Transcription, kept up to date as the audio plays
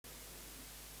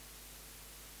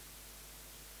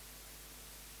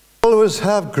always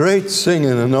have great singing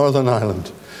in Northern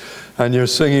Ireland, and you're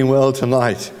singing well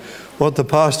tonight. What the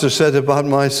pastor said about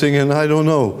my singing, I don't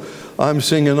know. I'm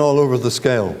singing all over the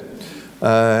scale.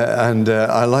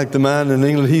 I like the man in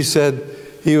England. He said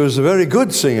he was a very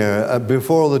good singer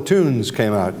before the tunes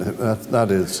came out,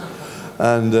 that is.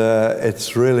 And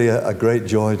it's really a great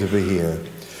joy to be here.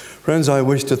 Friends, I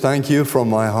wish to thank you from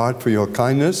my heart for your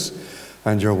kindness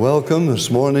and your welcome this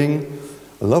morning.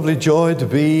 A lovely joy to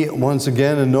be once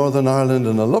again in Northern Ireland,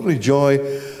 and a lovely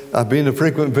joy. I've been a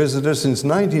frequent visitor since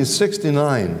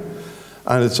 1969,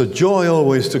 and it's a joy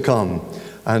always to come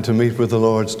and to meet with the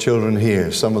Lord's children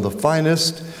here. Some of the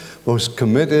finest, most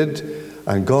committed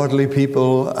and godly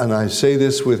people, and I say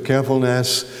this with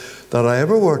carefulness, that I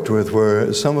ever worked with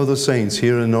were some of the saints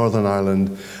here in Northern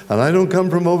Ireland. And I don't come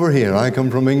from over here. I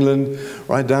come from England,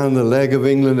 right down the leg of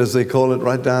England, as they call it,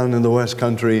 right down in the West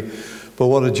Country. But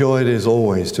what a joy it is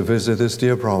always to visit this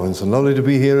dear province. And lovely to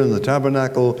be here in the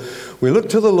tabernacle. We look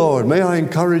to the Lord. May I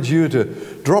encourage you to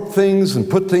drop things and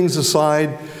put things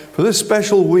aside for this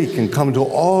special week and come to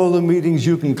all the meetings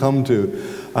you can come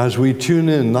to as we tune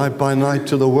in night by night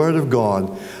to the Word of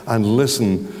God and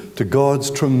listen to God's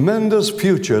tremendous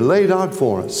future laid out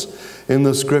for us in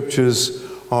the Scriptures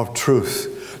of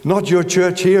truth. Not your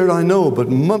church here, I know, but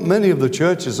many of the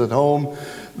churches at home,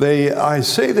 I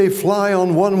say they fly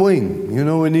on one wing. You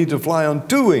know, we need to fly on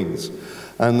two wings.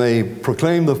 And they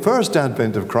proclaim the first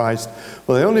advent of Christ.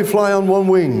 Well, they only fly on one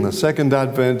wing. The second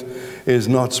advent is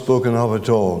not spoken of at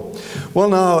all. Well,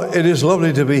 now, it is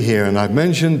lovely to be here. And I've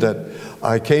mentioned that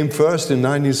I came first in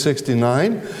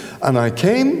 1969. And I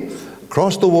came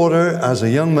across the water as a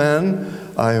young man.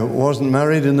 I wasn't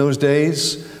married in those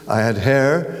days. I had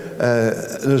hair.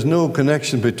 There's no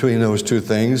connection between those two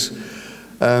things.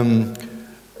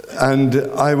 And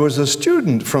I was a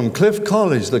student from Cliff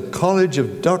College, the college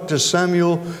of Dr.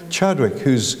 Samuel Chadwick,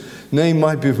 whose name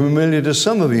might be familiar to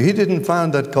some of you. He didn't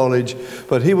found that college,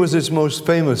 but he was its most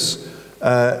famous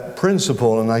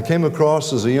principal. And I came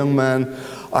across as a young man.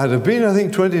 I'd have been, I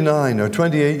think, 29 or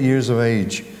 28 years of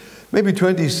age. Maybe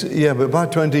 20, yeah, but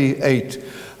about 28.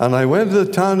 And I went to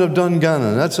the town of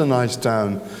Dungannon. That's a nice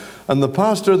town. And the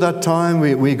pastor at that time,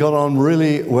 we got on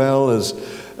really well.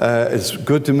 It's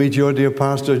good to meet your dear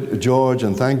pastor, George,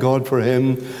 and thank God for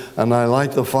him. And I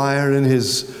light the fire in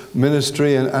his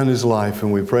ministry and his life.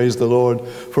 And we praise the Lord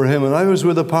for him. And I was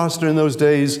with the pastor in those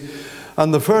days.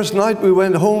 And the first night we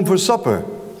went home for supper.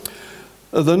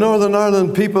 The Northern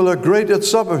Ireland people are great at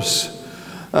suppers.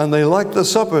 And they like the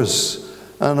suppers.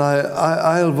 And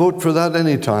I'll vote for that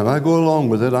anytime. I go along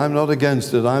with it. I'm not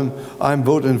against it. I'm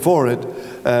voting for it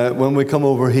when we come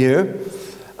over here.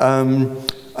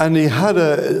 And he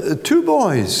had two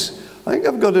boys. I think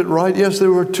I've got it right. Yes,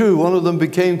 there were two. One of them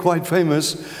became quite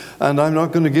famous. And I'm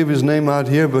not going to give his name out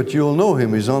here, but you'll know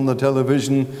him. He's on the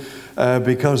television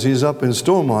because he's up in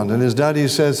Stormont. And his daddy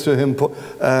says to him,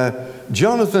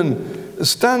 Jonathan,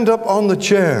 stand up on the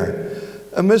chair.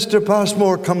 Mr.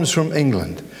 Passmore comes from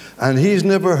England. And he's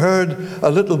never heard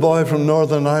a little boy from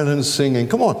Northern Ireland singing.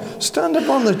 Come on, stand up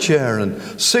on the chair and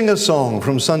sing a song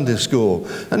from Sunday school.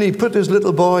 And he put his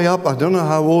little boy up. I don't know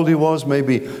how old he was,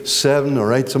 maybe 7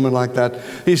 or 8, something like that.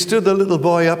 He stood the little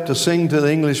boy up to sing to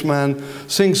the Englishman,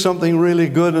 sing something really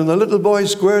good. And the little boy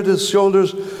squared his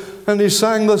shoulders and he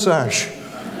sang the sash.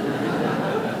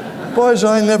 Boys,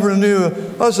 I never knew.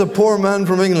 I was a poor man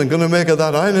from England going to make of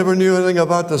that. I never knew anything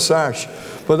about the sash.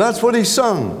 But that's what he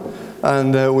sung.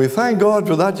 And we thank God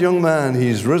for that young man.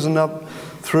 He's risen up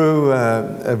through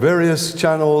various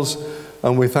channels,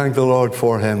 and we thank the Lord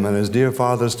for him. And his dear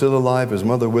father still alive, his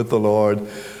mother with the Lord.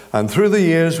 And through the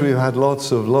years, we've had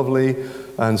lots of lovely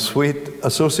and sweet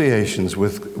associations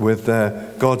with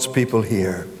God's people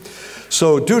here.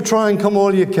 So do try and come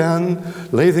all you can.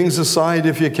 Lay things aside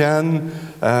if you can.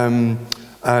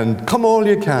 And come all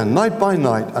you can, night by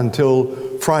night, until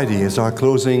Friday is our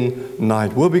closing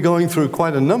night. We'll be going through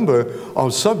quite a number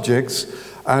of subjects,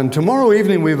 and tomorrow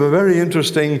evening we have a very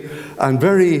interesting and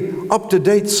very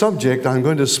up-to-date subject. I'm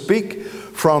going to speak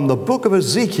from the book of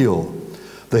Ezekiel.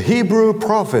 The Hebrew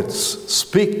prophets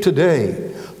speak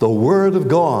today, the Word of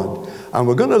God. And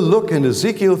we're going to look in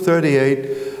Ezekiel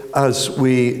 38 as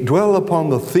we dwell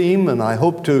upon the theme, and I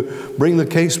hope to bring the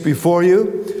case before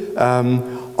you,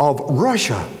 of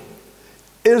Russia,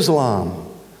 Islam,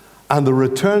 and the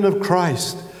return of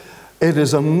Christ. It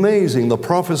is amazing, the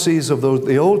prophecies of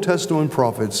the Old Testament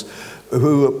prophets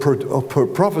who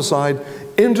prophesied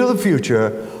into the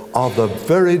future of the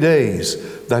very days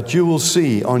that you will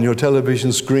see on your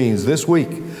television screens this week.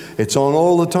 It's on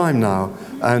all the time now,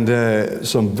 and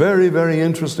some very, very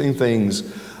interesting things.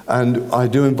 And I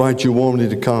do invite you warmly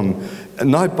to come.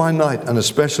 night by night, and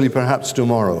especially perhaps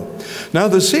tomorrow. Now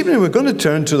this evening we're going to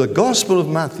turn to the Gospel of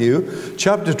Matthew,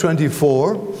 chapter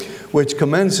 24, which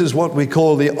commences what we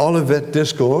call the Olivet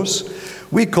Discourse.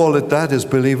 We call it that as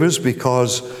believers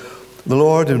because the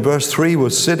Lord in verse 3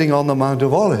 was sitting on the Mount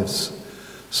of Olives.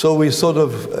 So we sort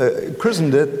of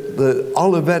christened it the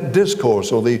Olivet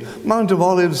Discourse, or the Mount of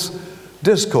Olives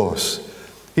Discourse.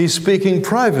 He's speaking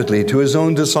privately to his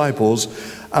own disciples,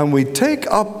 and we take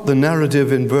up the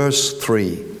narrative in verse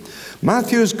 3.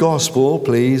 Matthew's Gospel,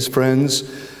 please, friends,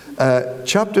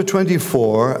 chapter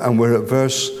 24, and we're at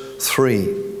verse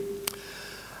 3.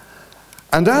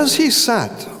 And as he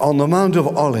sat on the Mount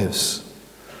of Olives,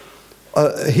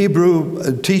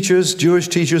 Hebrew teachers, Jewish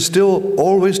teachers, still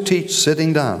always teach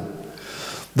sitting down.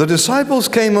 The disciples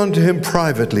came unto him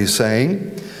privately,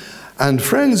 saying, and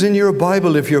friends, in your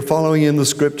Bible, if you're following in the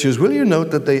scriptures, will you note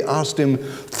that they asked him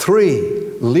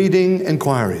 3 leading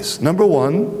inquiries. Number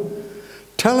 1,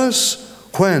 tell us,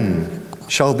 when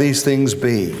shall these things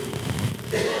be?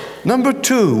 Number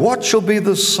 2, what shall be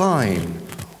the sign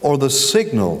or the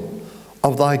signal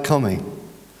of thy coming?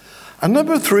 And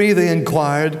number 3, they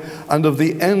inquired, and of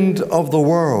the end of the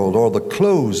world, or the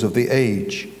close of the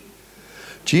age.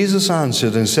 Jesus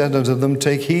answered and said unto them,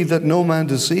 take heed that no man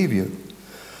deceive you.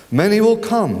 Many will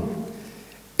come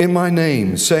in my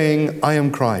name, saying, I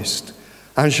am Christ,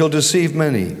 and shall deceive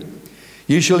many.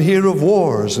 Ye shall hear of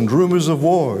wars and rumors of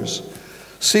wars.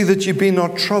 See that ye be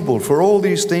not troubled, for all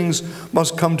these things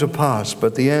must come to pass,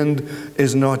 but the end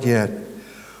is not yet.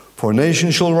 For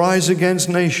nation shall rise against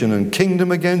nation, and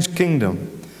kingdom against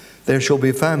kingdom. There shall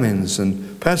be famines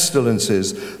and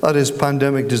pestilences, that is,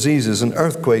 pandemic diseases, and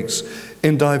earthquakes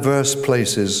in diverse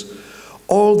places.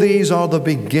 All these are the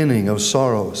beginning of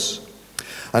sorrows.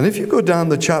 And if you go down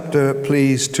the chapter,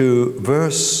 please, to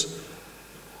verse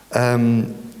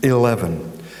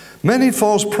 11. Many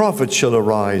false prophets shall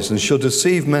arise, and shall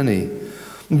deceive many.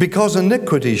 And because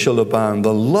iniquity shall abound,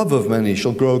 the love of many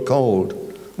shall grow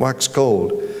cold, wax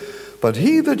cold. But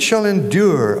he that shall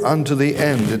endure unto the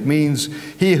end, it means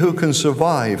he who can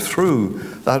survive through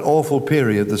that awful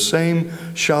period, the same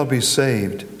shall be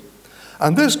saved.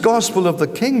 And this gospel of the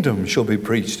kingdom shall be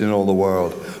preached in all the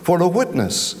world, for a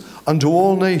witness unto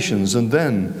all nations, and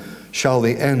then shall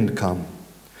the end come.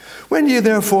 When ye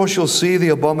therefore shall see the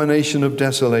abomination of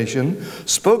desolation,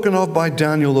 spoken of by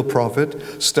Daniel the prophet,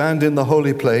 stand in the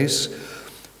holy place,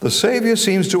 the Saviour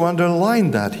seems to underline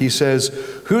that. He says,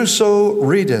 whoso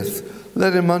readeth,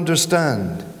 let him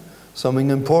understand.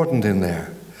 Something important in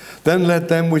there. Then let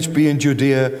them which be in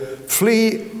Judea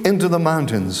flee into the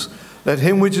mountains. Let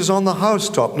him which is on the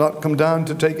housetop not come down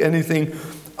to take anything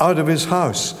out of his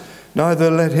house. Neither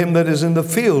let him that is in the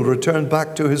field return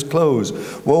back to his clothes.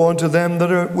 Woe unto them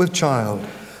that are with child,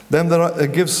 them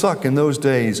that give suck in those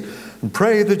days. And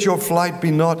pray that your flight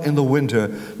be not in the winter,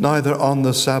 neither on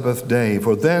the Sabbath day.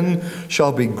 For then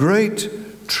shall be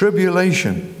great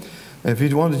tribulation. If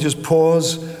you want to just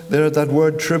pause there at that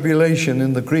word tribulation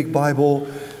in the Greek Bible,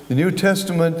 the New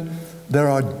Testament, there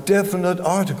are definite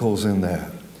articles in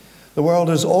there. The world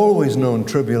has always known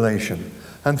tribulation,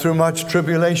 and through much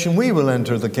tribulation we will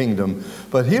enter the kingdom.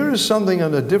 But here is something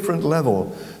on a different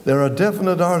level. There are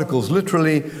definite articles,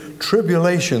 literally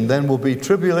tribulation, then will be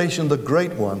tribulation, the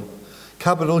great one,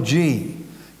 capital G,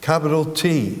 capital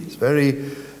T. It's very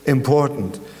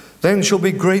important. Then shall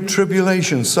be great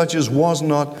tribulation, such as was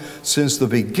not since the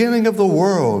beginning of the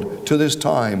world to this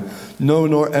time, no,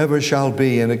 nor ever shall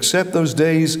be. And except those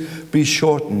days be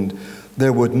shortened,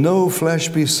 there would no flesh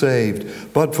be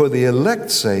saved. But for the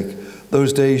elect's sake,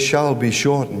 those days shall be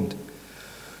shortened.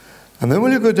 And then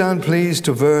will you go down, please,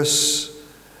 to verse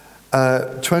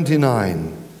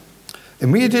 29.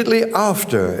 Immediately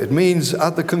after, it means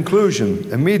at the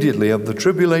conclusion, immediately, of the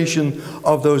tribulation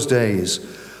of those days,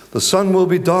 the sun will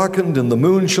be darkened, and the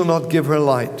moon shall not give her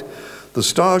light. The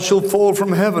stars shall fall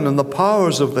from heaven, and the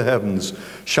powers of the heavens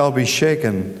shall be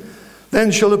shaken.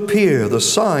 Then shall appear the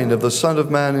sign of the Son of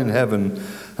Man in heaven,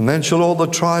 and then shall all the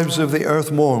tribes of the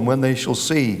earth mourn when they shall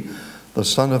see the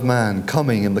Son of Man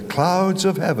coming in the clouds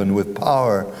of heaven with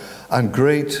power and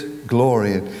great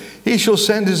glory. He shall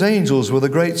send his angels with a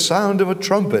great sound of a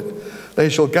trumpet. They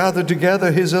shall gather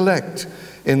together his elect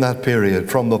in that period,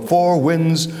 from the four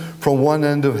winds, from one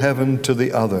end of heaven to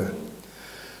the other.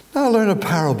 Now learn a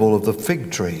parable of the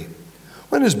fig tree.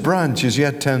 When his branch is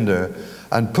yet tender,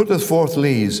 and putteth forth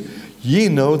leaves, ye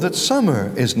know that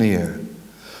summer is near.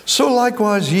 So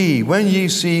likewise ye, when ye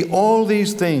see all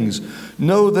these things,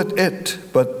 know that it,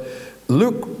 but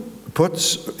Luke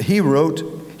he wrote,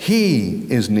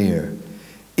 he is near,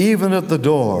 even at the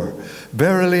door.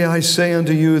 Verily I say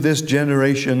unto you, this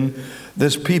generation,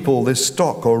 this people, this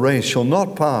stock or race shall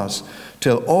not pass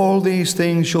till all these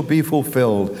things shall be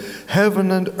fulfilled.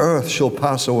 Heaven and earth shall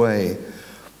pass away,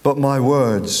 but my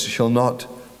words shall not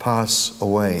pass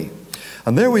away.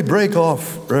 And there we break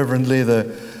off, reverently,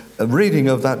 the reading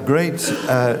of that great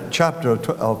chapter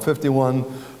of 51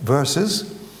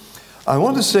 verses. I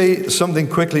want to say something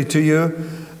quickly to you.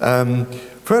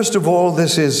 First of all,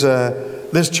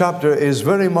 this chapter is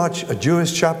very much a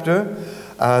Jewish chapter,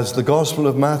 as the Gospel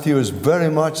of Matthew is very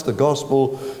much the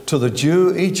Gospel to the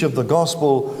Jew. Each of the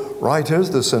Gospel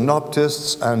writers, the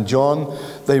synoptists and John,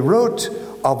 they wrote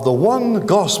of the one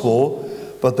Gospel,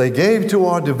 but they gave to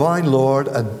our divine Lord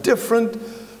a different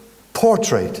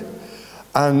portrait.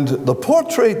 And the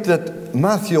portrait that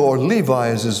Matthew, or Levi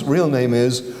as his real name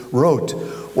is, wrote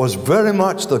was very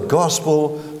much the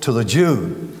Gospel to the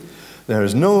Jew. There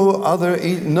is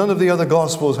none of the other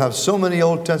Gospels have so many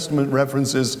Old Testament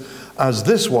references as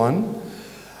this one.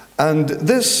 And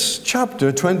this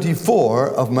chapter 24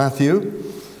 of Matthew,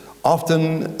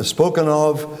 often spoken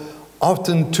of,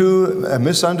 often too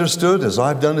misunderstood, as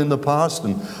I've done in the past,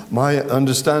 and my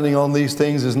understanding on these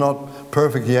things is not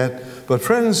perfect yet. But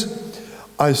friends,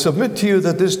 I submit to you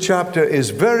that this chapter is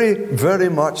very, very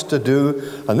much to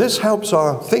do, and this helps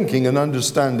our thinking and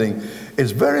understanding,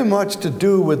 is very much to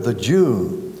do with the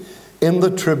Jew in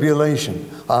the tribulation.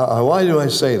 Why do I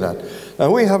say that? Now,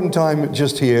 we haven't time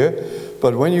just here,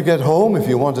 but when you get home, if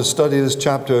you want to study this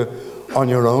chapter on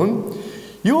your own,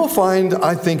 you will find,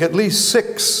 I think, at least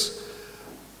 6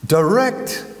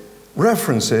 direct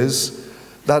references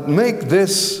that make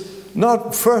this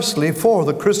not firstly for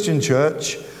the Christian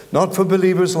church, not for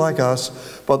believers like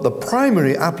us, but the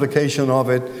primary application of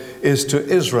it is to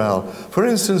Israel. For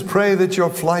instance, pray that your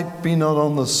flight be not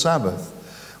on the Sabbath.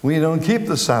 We don't keep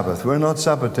the Sabbath. We're not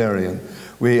Sabbatarian.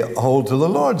 We hold to the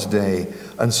Lord's Day,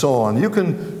 and so on. You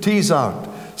can tease out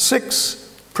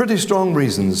 6 pretty strong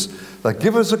reasons that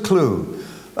give us a clue.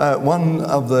 One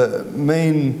of the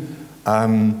main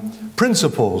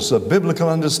principles of biblical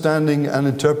understanding and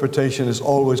interpretation is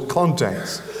always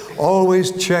context.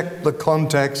 Always check the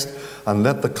context and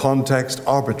let the context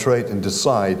arbitrate and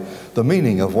decide the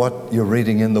meaning of what you're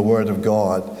reading in the Word of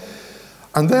God.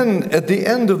 And then at the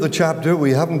end of the chapter,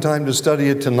 we haven't time to study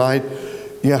it tonight,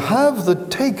 you have the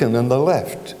taken and the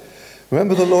left.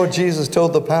 Remember, the Lord Jesus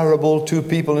told the parable, 2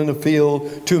 people in a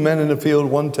field, 2 men in a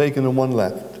field, 1 taken and 1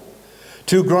 left.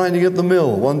 2 grinding at the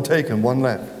mill, 1 taken, 1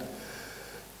 left.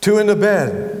 2 in a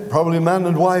bed, probably man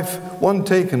and wife, 1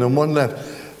 taken and 1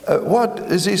 left. What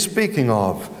is he speaking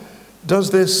of?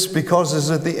 Does this, because it's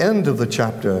at the end of the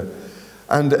chapter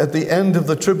and at the end of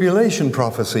the tribulation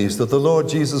prophecies that the Lord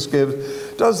Jesus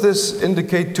gives, does this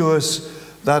indicate to us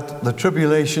that the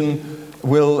tribulation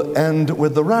will end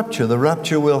with the rapture? The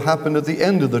rapture will happen at the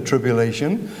end of the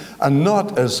tribulation, and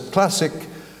not as classic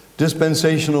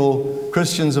dispensational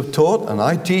Christians have taught, and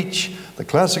I teach. The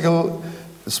classical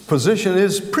position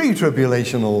is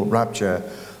pre-tribulational rapture,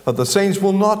 that the saints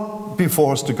will not be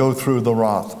forced to go through the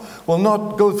wrath, will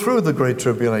not go through the great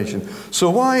tribulation. So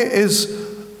why is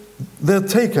the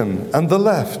taken and the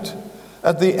left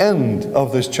at the end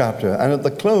of this chapter and at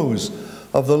the close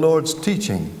of the Lord's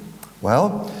teaching?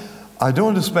 Well, I don't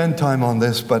want to spend time on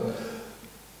this, but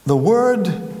the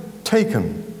word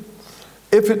taken,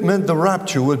 if it meant the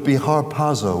rapture, would be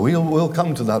harpazo. We'll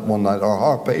come to that one night, or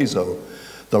harpazo.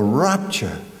 The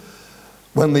rapture,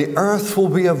 when the earth will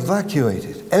be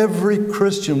evacuated. Every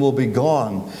Christian will be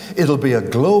gone. It'll be a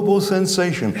global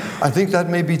sensation. I think that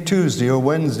may be Tuesday or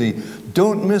Wednesday.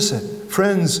 Don't miss it.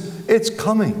 Friends, it's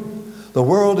coming. The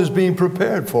world is being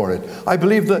prepared for it. I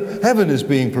believe that heaven is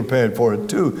being prepared for it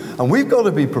too. And we've got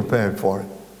to be prepared for it.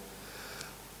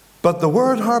 But the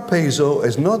word harpazo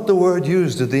is not the word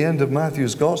used at the end of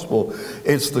Matthew's gospel.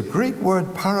 It's the Greek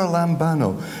word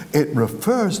paralambano. It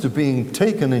refers to being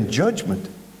taken in judgment.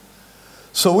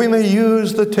 So we may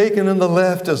use the taken and the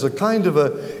left as a kind of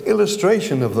an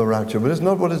illustration of the rapture, but it's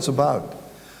not what it's about.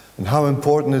 And how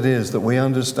important it is that we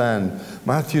understand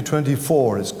Matthew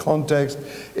 24, its context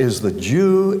is the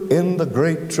Jew in the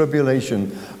Great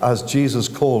Tribulation, as Jesus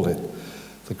called it.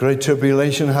 The Great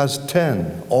Tribulation has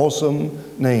 10 awesome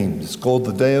names. It's called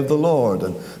the Day of the Lord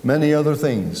and many other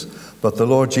things. But the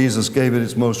Lord Jesus gave it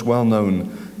its most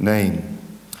well-known name.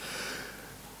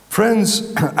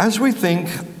 Friends, as we think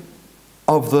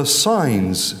of the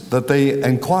signs that they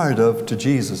inquired of to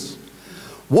Jesus,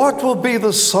 what will be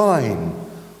the sign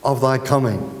of thy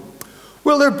coming?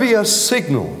 Will there be a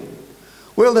signal?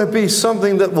 Will there be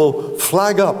something that will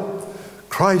flag up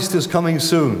Christ is coming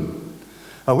soon?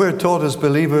 We're taught as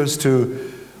believers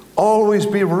to Always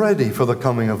be ready for the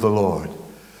coming of the Lord.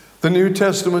 The New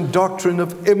Testament doctrine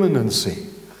of imminency.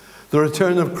 The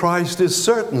return of Christ is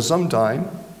certain sometime,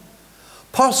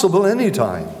 possible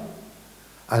anytime,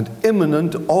 and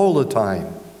imminent all the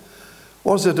time.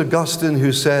 Was it Augustine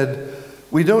who said,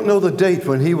 we don't know the date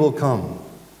when he will come,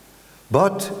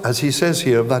 but, as he says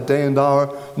here, of that day and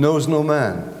hour knows no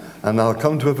man. And I'll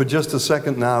come to it for just a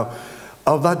second now.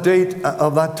 Of that date,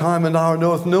 of that time and hour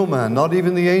knoweth no man, not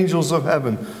even the angels of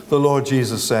heaven, the Lord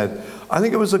Jesus said. I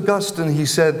think it was Augustine, he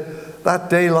said, that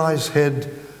day lies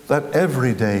hid, that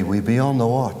every day we be on the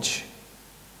watch.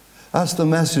 That's the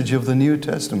message of the New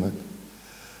Testament.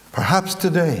 Perhaps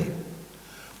today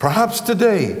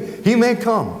he may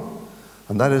come,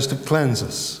 and that is to cleanse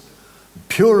us,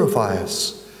 purify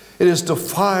us. It is to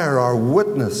fire our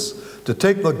witness, to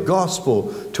take the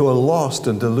gospel to a lost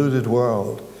and deluded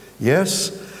world. Yes,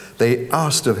 they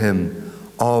asked of him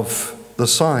of the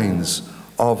signs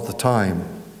of the time.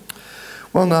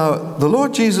 Well, now, the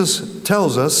Lord Jesus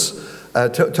tells us,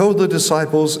 told the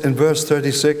disciples in verse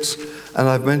 36, and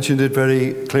I've mentioned it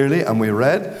very clearly, and we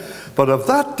read, but of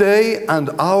that day and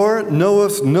hour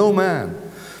knoweth no man,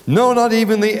 no, not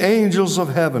even the angels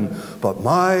of heaven, but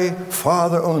my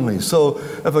Father only. So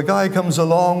if a guy comes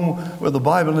along with the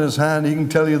Bible in his hand, he can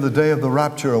tell you the day of the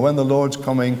rapture or when the Lord's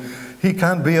coming. He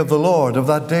can't be of the Lord. Of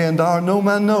that day and hour no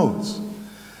man knows.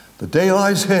 The day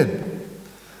lies hid.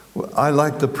 I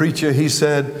like the preacher, he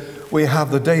said, we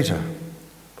have the data,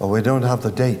 but we don't have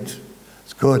the date.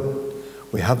 It's good.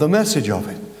 We have the message of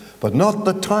it, but not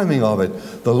the timing of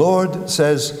it. The Lord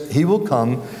says he will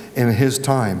come in his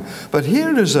time. But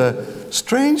here is a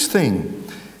strange thing.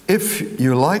 If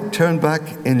you like, turn back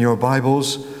in your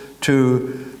Bibles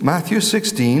to Matthew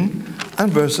 16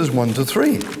 and verses 1 to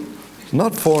 3.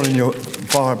 Not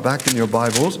far back in your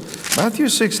Bibles. Matthew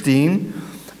 16,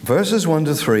 verses 1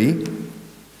 to 3.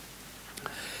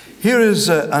 Here is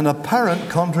an apparent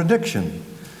contradiction.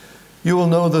 You will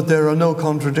know that there are no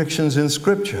contradictions in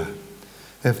Scripture.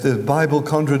 If the Bible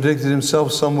contradicted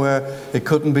himself somewhere, it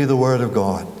couldn't be the Word of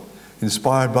God,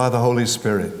 inspired by the Holy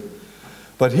Spirit.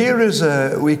 But here is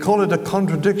we call it a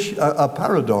contradiction, a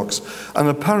paradox, an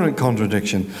apparent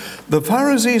contradiction. The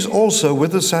Pharisees also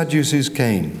with the Sadducees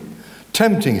came,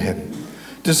 tempting him,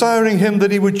 desiring him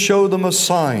that he would show them a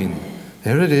sign.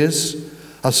 There it is,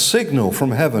 a signal from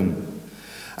heaven.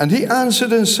 And he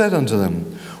answered and said unto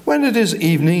them, when it is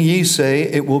evening, ye say,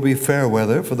 it will be fair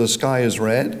weather, for the sky is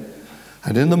red.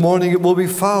 And in the morning it will be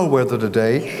foul weather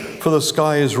today, for the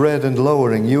sky is red and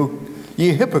lowering. You,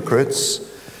 ye hypocrites,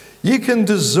 ye can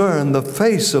discern the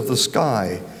face of the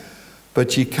sky,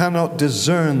 but ye cannot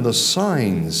discern the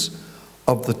signs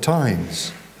of the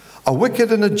times. A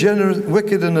wicked and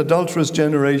adulterous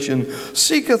generation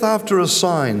seeketh after a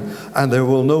sign, and there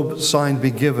will no sign be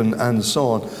given, and so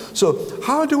on. So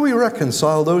how do we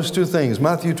reconcile those two things?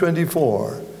 Matthew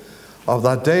 24, of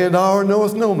that day and hour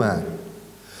knoweth no man.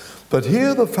 But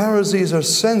here the Pharisees are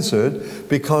censored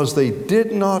because they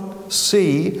did not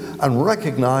see and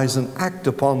recognize and act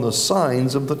upon the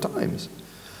signs of the times.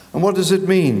 And what does it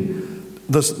mean?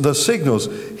 The signals.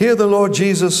 Here the Lord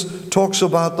Jesus talks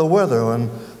about the weather.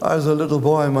 When as a little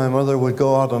boy, my mother would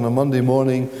go out on a Monday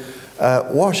morning,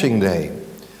 washing day.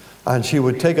 And she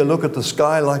would take a look at the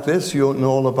sky like this. You don't know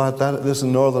all about that. This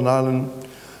in Northern Ireland.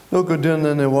 No good doing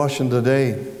any washing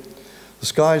today. The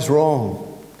sky's wrong.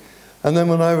 And then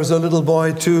when I was a little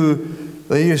boy too,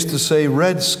 they used to say,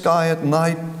 red sky at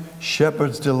night,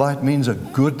 shepherd's delight, means a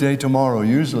good day tomorrow,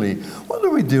 usually. What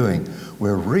are we doing?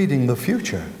 We're reading the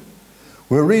future.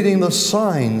 We're reading the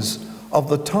signs of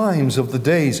the times of the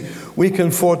days. We can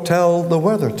foretell the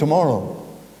weather tomorrow.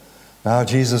 Now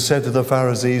Jesus said to the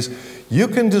Pharisees, you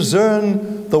can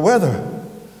discern the weather,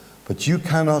 but you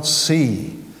cannot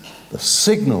see the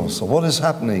signals of what is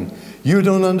happening. You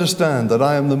don't understand that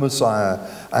I am the Messiah.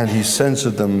 And he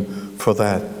censored them for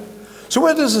that. So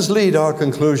where does this lead our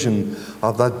conclusion?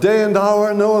 Of that day and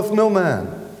hour knoweth no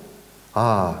man.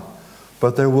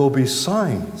 But there will be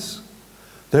signs.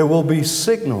 There will be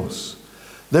signals.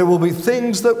 There will be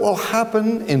things that will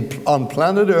happen on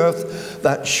planet Earth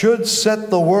that should set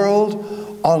the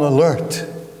world on alert.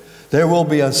 There will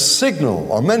be a signal,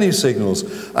 or many signals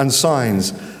and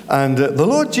signs. And the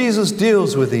Lord Jesus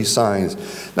deals with these signs.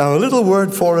 Now, a little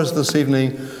word for us this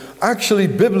evening. Actually,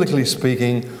 biblically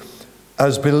speaking,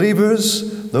 as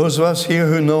believers, those of us here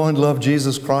who know and love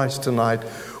Jesus Christ tonight,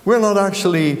 we're not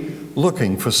actually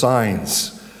looking for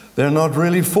signs. They're not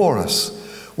really for us.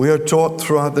 We are taught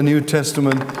throughout the New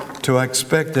Testament to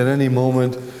expect at any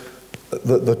moment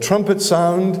the trumpet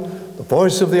sound, the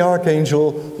voice of the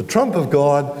archangel, the trump of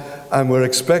God, and we're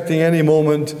expecting any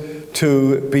moment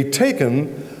to be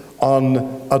taken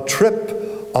on a trip,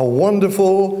 a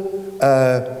wonderful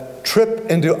trip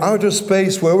into outer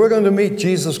space where we're going to meet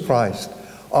Jesus Christ,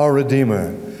 our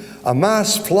Redeemer. A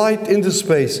mass flight into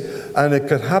space, and it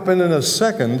could happen in a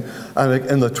second, and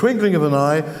in the twinkling of an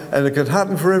eye, and it could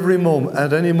happen for every moment,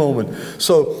 at any moment.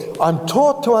 So I'm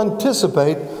taught to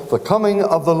anticipate the coming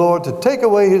of the Lord to take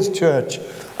away his church,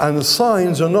 and the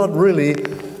signs are not really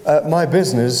my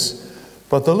business.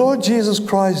 But the Lord Jesus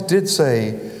Christ did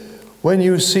say, when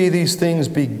you see these things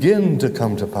begin to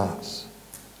come to pass,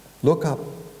 look up.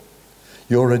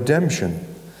 Your redemption,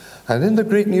 and in the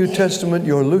Greek New Testament,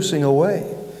 your loosing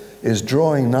away, is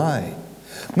drawing nigh.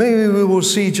 Maybe we will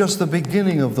see just the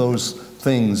beginning of those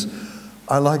things.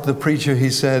 I like the preacher, he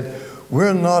said,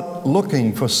 we're not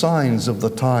looking for signs of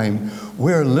the time,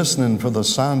 we're listening for the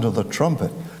sound of the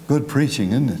trumpet. Good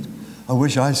preaching, isn't it? I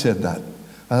wish I said that.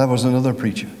 That was another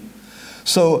preacher.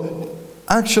 So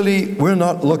actually, we're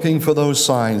not looking for those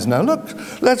signs. Now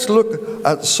let's look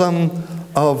at some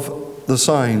of the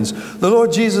signs. The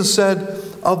Lord Jesus said,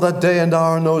 of that day and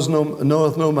hour knoweth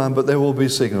no man, but there will be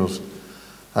signals.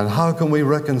 And how can we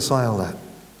reconcile that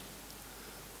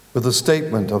with the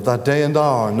statement of that day and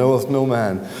hour knoweth no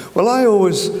man? Well, I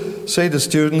always say to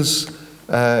students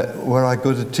where I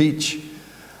go to teach,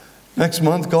 next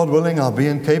month, God willing, I'll be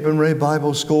in Cape and Ray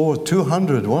Bible School with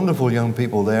 200 wonderful young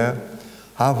people there,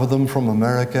 half of them from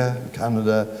America,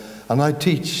 Canada, and I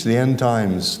teach the end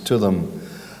times to them.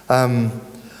 I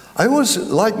always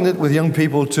liken it with young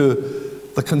people to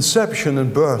the conception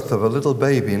and birth of a little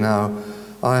baby. Now,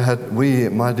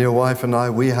 my dear wife and I,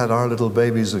 we had our little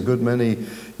babies a good many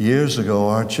years ago.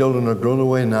 Our children are grown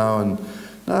away now, and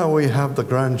now we have the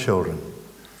grandchildren.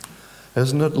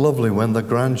 Isn't it lovely when the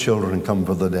grandchildren come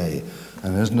for the day?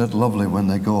 And isn't it lovely when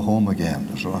they go home again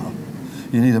as well?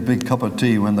 You need a big cup of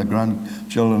tea when the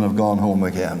grandchildren have gone home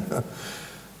again.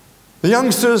 The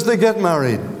youngsters, they get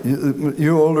married.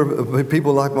 You older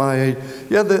people like my age,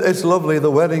 yeah, it's lovely, the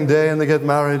wedding day, and they get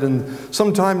married, and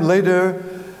sometime later,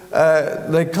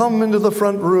 they come into the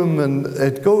front room, and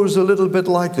it goes a little bit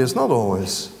like this, not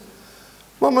always.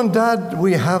 Mom and Dad,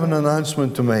 we have an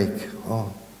announcement to make.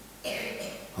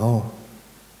 Oh,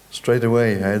 straight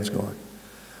away, head's going.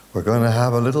 We're going to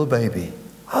have a little baby.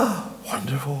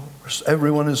 Wonderful.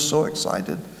 Everyone is so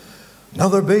excited.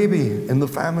 Another baby in the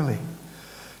family.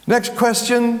 Next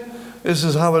question, this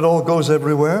is how it all goes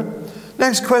everywhere.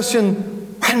 Next question,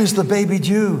 when is the baby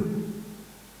due?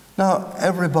 Now,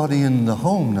 everybody in the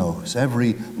home knows,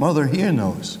 every mother here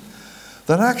knows,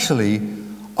 that actually,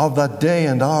 of that day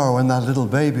and hour when that little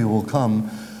baby will come,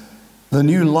 the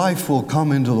new life will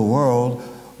come into the world.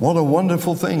 What a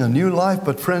wonderful thing, a new life.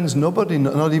 But friends, nobody,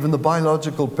 not even the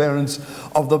biological parents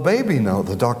of the baby know.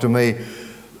 The doctor may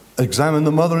examine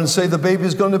the mother and say the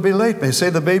baby's going to be late, may say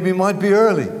the baby might be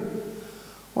early.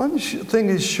 One thing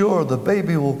is sure, the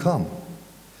baby will come.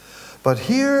 But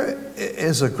here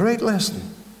is a great lesson.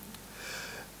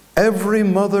 Every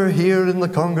mother here in the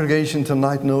congregation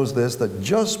tonight knows this, that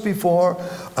just before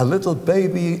a little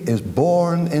baby is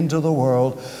born into the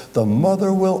world, the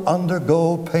mother will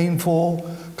undergo painful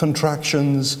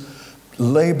contractions,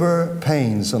 labor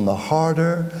pains, and the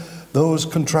harder those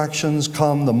contractions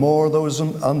come, the more those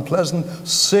unpleasant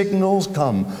signals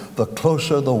come, the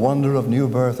closer the wonder of new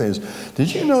birth is.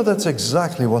 Did you know that's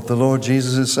exactly what the Lord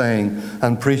Jesus is saying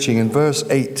and preaching in verse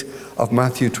 8 of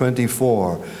Matthew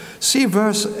 24? See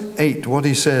verse 8, what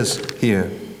he says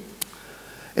here.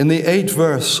 In the 8th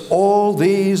verse, all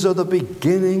these are the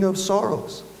beginning of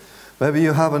sorrows. Maybe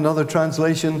you have another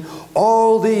translation,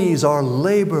 all these are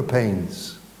labor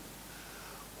pains.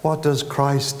 What does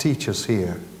Christ teach us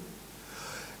here?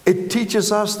 It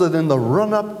teaches us that in the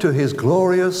run-up to his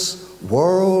glorious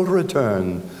world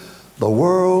return, the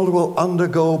world will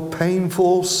undergo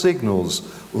painful signals,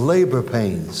 labor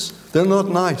pains. They're not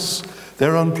nice.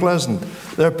 They're unpleasant.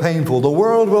 They're painful. The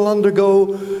world will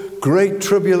undergo great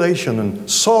tribulation and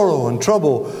sorrow and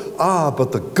trouble.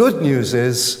 But the good news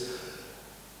is,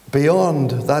 beyond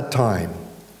that time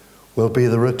will be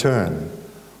the return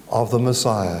of the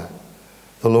Messiah,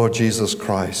 the Lord Jesus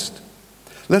Christ.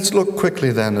 Let's look quickly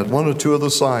then at one or two of the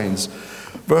signs.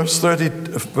 Verse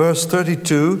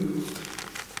 32,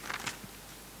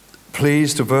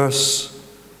 please, to verse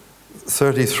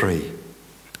 33.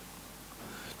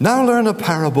 Now learn a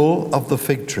parable of the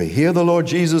fig tree. Here the Lord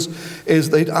Jesus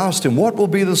they'd asked him, what will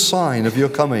be the sign of your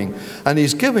coming? And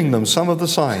he's giving them some of the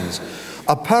signs.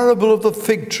 A parable of the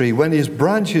fig tree, when his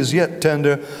branch is yet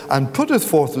tender and putteth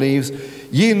forth leaves,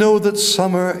 ye know that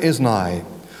summer is nigh.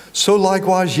 So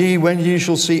likewise ye, when ye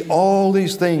shall see all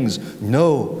these things,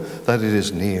 know that it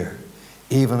is near,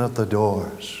 even at the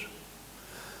doors.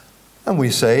 And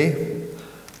we say,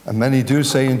 And many do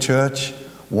say in church,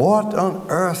 what on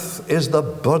earth is the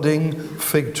budding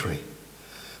fig tree?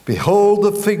 Behold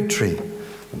the fig tree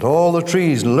and all the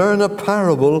trees. Learn a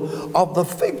parable of the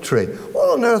fig tree.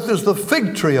 What on earth is the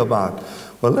fig tree about?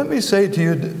 Well, let me say to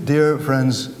you, dear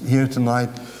friends, here tonight,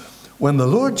 when the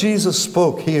Lord Jesus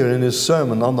spoke here in his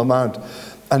Sermon on the Mount,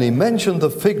 and he mentioned the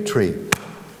fig tree,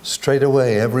 straight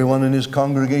away everyone in his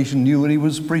congregation knew what he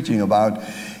was preaching about.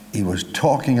 He was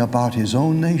talking about his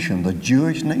own nation, the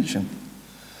Jewish nation.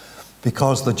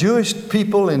 Because the Jewish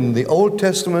people in the Old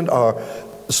Testament are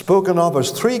spoken of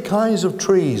as three kinds of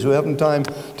trees. We haven't time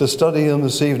to study them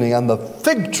this evening. And the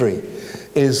fig tree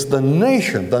is the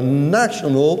nation, the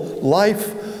national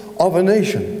life of a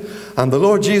nation. And the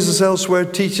Lord Jesus elsewhere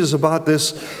teaches about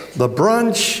this, the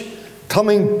branch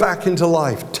coming back into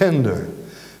life, tender.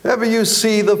 Whenever you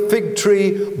see the fig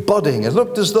tree budding, it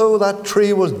looked as though that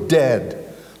tree was dead,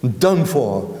 done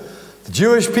for. The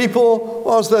Jewish people,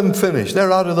 was them finished.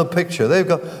 They're out of the picture.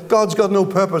 God's got no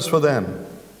purpose for them.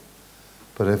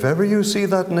 But if ever you see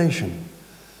that nation,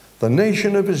 the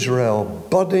nation of Israel,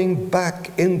 budding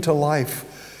back into life,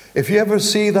 if you ever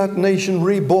see that nation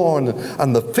reborn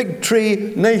and the fig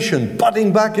tree nation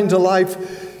budding back into life,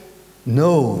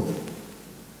 know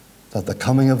that the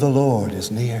coming of the Lord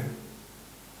is near.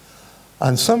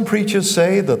 And some preachers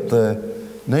say that the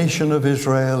nation of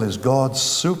Israel is God's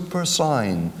super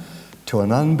sign to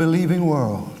an unbelieving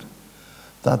world,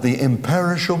 that the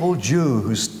imperishable Jew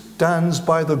who stands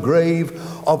by the grave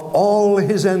of all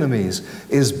his enemies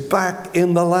is back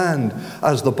in the land,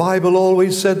 as the Bible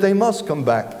always said they must come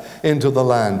back into the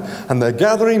land. And they're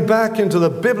gathering back into the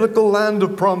biblical land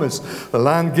of promise, the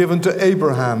land given to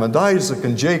Abraham and Isaac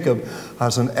and Jacob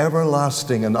as an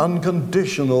everlasting and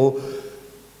unconditional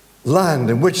land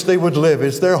in which they would live.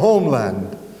 It's their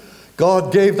homeland.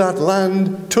 God gave that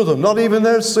land to them. Not even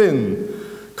their sin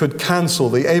could cancel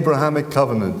the Abrahamic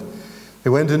covenant. They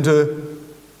went into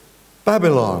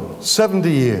Babylon 70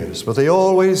 years, but they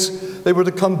were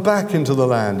to come back into the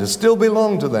land. It still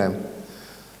belonged to them.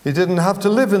 They didn't have to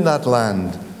live in that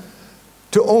land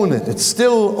to own it. It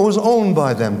still was owned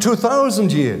by them.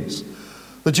 2,000 years.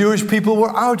 The Jewish people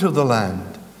were out of the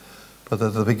land. But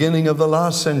at the beginning of the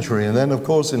last century, and then of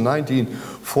course in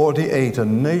 1948, a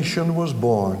nation was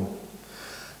born.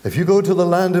 If you go to the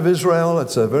land of Israel,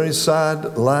 it's a very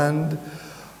sad land.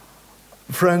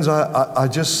 Friends, I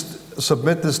just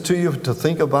submit this to you to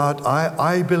think about.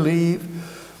 I believe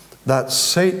that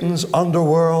Satan's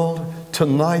underworld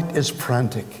tonight is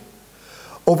frantic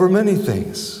over many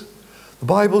things. The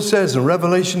Bible says in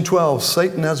Revelation 12,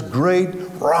 Satan has great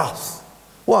wrath.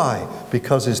 Why?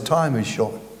 Because his time is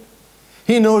short.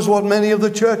 He knows what many of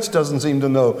the church doesn't seem to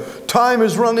know. Time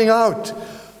is running out.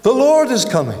 The Lord is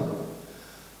coming.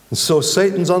 And so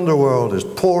Satan's underworld is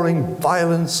pouring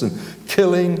violence and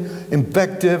killing,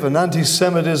 invective and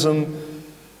anti-Semitism,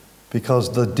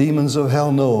 because the demons of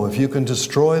hell know if you can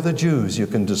destroy the Jews, you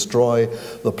can destroy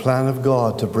the plan of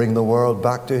God to bring the world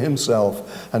back to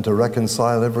himself and to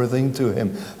reconcile everything to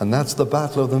him. And that's the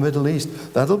battle of the Middle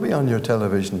East. That'll be on your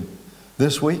television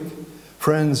this week.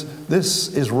 Friends, this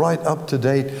is right up to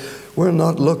date. We're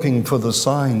not looking for the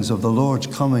signs of the Lord's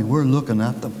coming. We're looking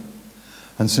at them.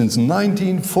 And since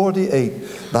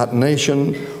 1948, that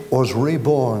nation was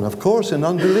reborn, of course, in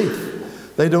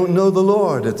unbelief. They don't know the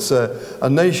Lord. It's a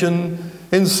nation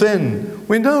in sin.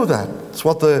 We know that. It's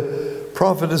what the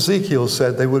prophet Ezekiel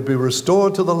said. They would be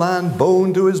restored to the land,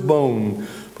 bone to his bone,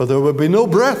 for there would be no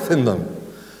breath in them.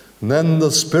 And then the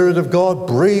Spirit of God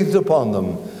breathed upon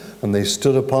them, and they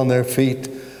stood upon their feet,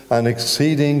 an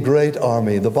exceeding great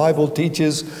army. The Bible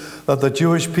teaches that the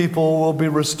Jewish people will be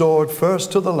restored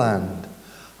first to the land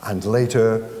and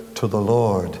later to the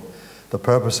Lord. The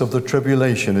purpose of the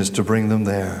tribulation is to bring them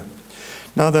there.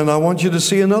 Now then, I want you to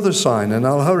see another sign, and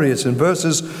I'll hurry. It's in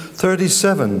verses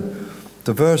 37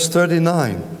 to verse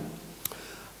 39.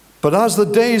 But as the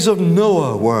days of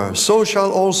Noah were, so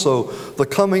shall also the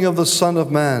coming of the Son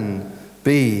of Man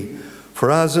be. For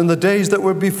as in the days that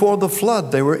were before the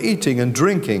flood, they were eating and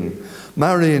drinking,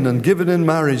 marrying and giving in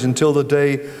marriage until the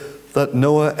day that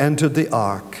Noah entered the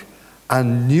ark,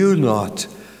 and knew not.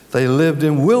 They lived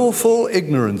in willful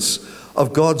ignorance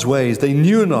of God's ways. They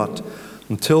knew not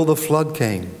until the flood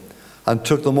came and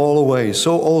took them all away.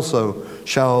 So also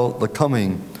shall the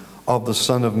coming of the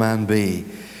Son of Man be.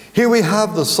 Here we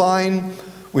have the sign.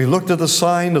 We looked at the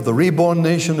sign of the reborn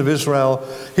nation of Israel.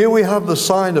 Here we have the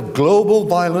sign of global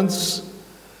violence.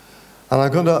 And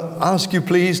I'm going to ask you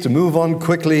please to move on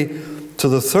quickly to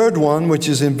the third one, which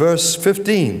is in verse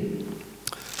 15.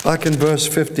 Back in verse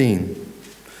 15,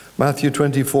 Matthew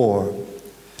 24.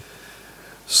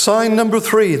 Sign number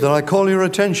 3 that I call your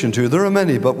attention to. There are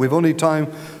many, but we've only time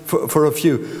for a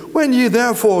few. When ye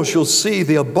therefore shall see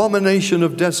the abomination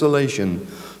of desolation,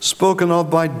 spoken of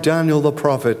by Daniel the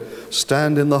prophet,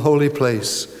 stand in the holy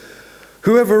place.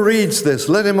 Whoever reads this,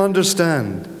 let him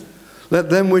understand. Let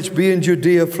them which be in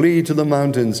Judea flee to the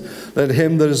mountains. Let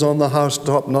him that is on the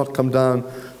housetop not come down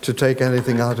to take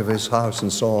anything out of his house,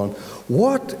 and so on.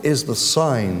 What is the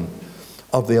sign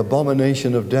of the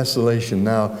abomination of desolation?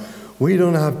 Now, we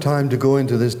don't have time to go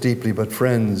into this deeply, but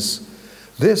friends,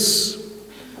 this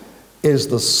is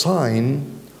the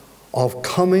sign of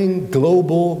coming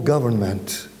global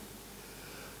government.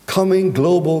 Coming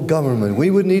global government. We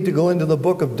would need to go into the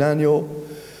book of Daniel,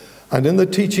 and in the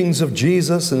teachings of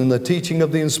Jesus and in the teaching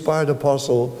of the inspired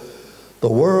apostle,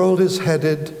 the world is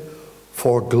headed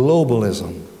for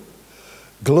globalism.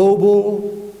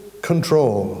 Global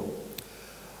control.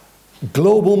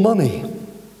 Global money.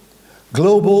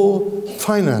 Global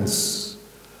finance.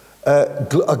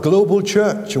 A global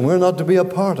church, and we're not to be a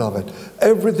part of it.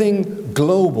 Everything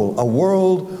global, a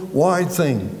worldwide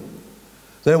thing.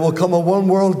 There will come a one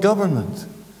world government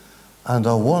and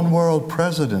a one world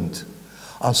president.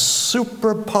 A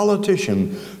super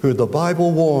politician who the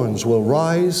Bible warns will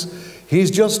rise.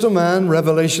 He's just a man,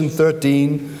 Revelation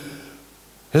 13.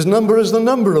 His number is the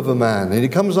number of a man, and he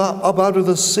comes up out of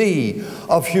the sea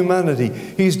of humanity.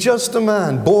 He's just a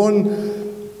man,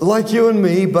 born like you and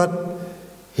me, but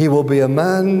he will be a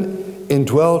man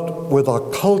indwelt with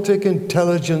occultic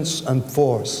intelligence and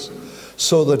force,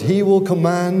 so that he will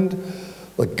command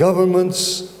the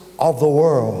governments of the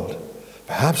world.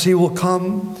 Perhaps he will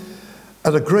come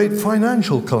at a great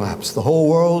financial collapse. The whole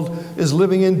world is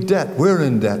living in debt. We're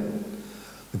in debt.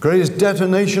 The greatest debtor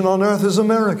nation on earth is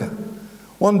America.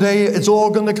 One day it's all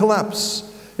going to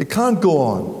collapse. It can't go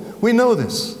on. We know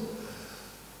this.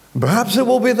 Perhaps it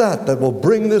will be that will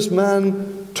bring this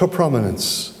man to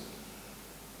prominence.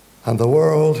 And the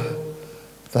world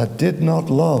that did not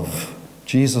love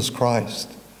Jesus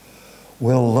Christ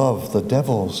will love the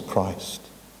devil's Christ.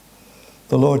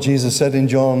 The Lord Jesus said in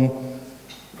John,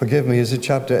 forgive me, is it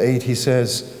chapter 8? He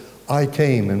says, I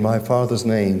came in my Father's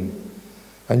name,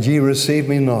 and ye receive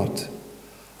me not.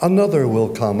 Another will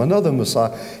come, another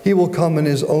Messiah. He will come in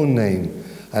his own name,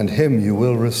 and him you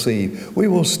will receive. We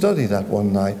will study that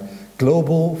one night.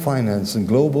 Global finance and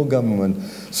global government.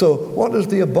 So what is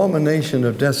the abomination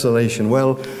of desolation?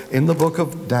 Well, in the book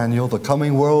of Daniel, the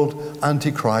coming world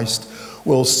Antichrist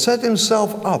will set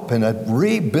himself up in a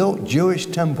rebuilt Jewish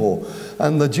temple.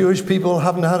 And the Jewish people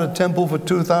haven't had a temple for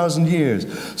 2,000 years,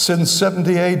 since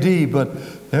 70 AD,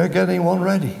 but they're getting one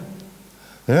ready.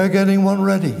 They're getting one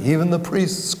ready. Even the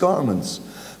priests' garments,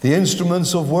 the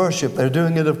instruments of worship, they're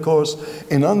doing it, of course,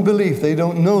 in unbelief. They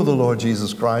don't know the Lord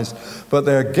Jesus Christ, but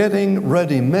they're getting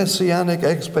ready. Messianic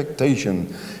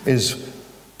expectation is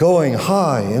going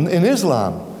high. In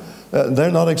Islam,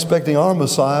 they're not expecting our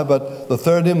Messiah, but the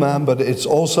third Imam, but it's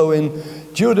also in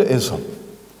Judaism.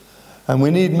 And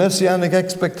we need messianic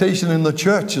expectation in the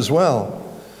church as well.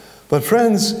 But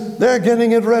friends, they're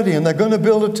getting it ready, and they're going to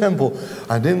build a temple.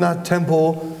 And in that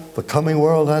temple, the coming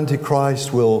world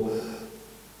Antichrist will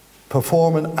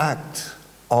perform an act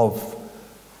of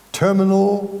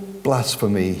terminal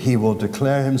blasphemy. He will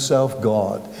declare himself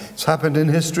God. It's happened in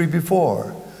history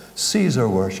before. Caesar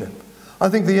worship. I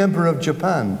think the Emperor of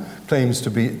Japan claims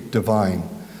to be divine.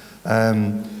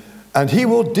 And he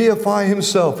will deify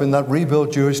himself in that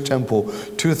rebuilt Jewish temple,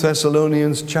 2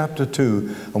 Thessalonians chapter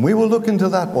 2. And we will look into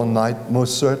that one night,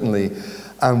 most certainly.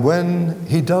 And when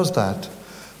he does that,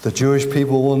 the Jewish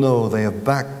people will know they have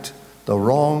backed the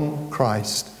wrong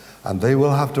Christ, and they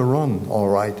will have to run, all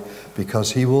right,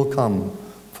 because he will come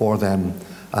for them.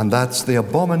 And that's the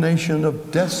abomination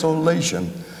of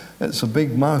desolation. It's a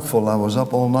big mouthful. I was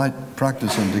up all night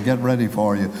practicing to get ready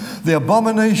for you. The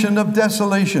abomination of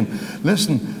desolation.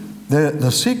 Listen,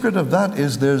 the secret of that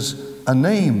is there's a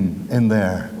name in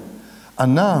there, a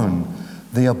noun,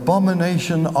 the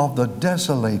abomination of the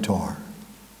desolator.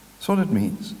 That's what it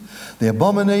means. The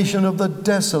abomination of the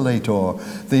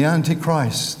desolator, the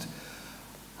Antichrist.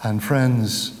 And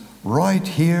friends, right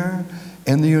here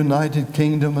in the United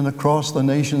Kingdom and across the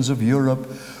nations of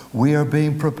Europe, we are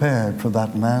being prepared for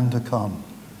that man to come.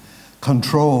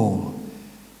 Control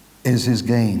is his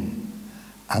game,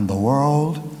 and the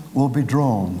world will be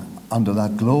drawn under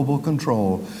that global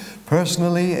control.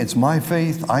 Personally, it's my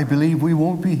faith, I believe we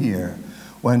won't be here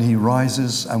when he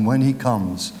rises and when he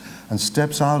comes and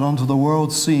steps out onto the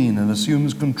world scene and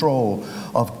assumes control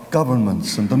of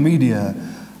governments and the media,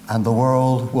 and the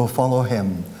world will follow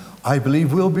him. I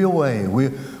believe we'll be away,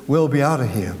 we'll be out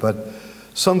of here, but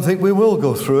Some think we will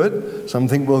go through it. Some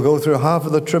think we'll go through half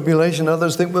of the tribulation.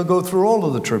 Others think we'll go through all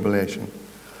of the tribulation.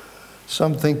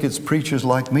 Some think it's preachers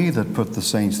like me that put the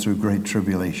saints through great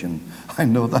tribulation. I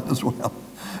know that as well.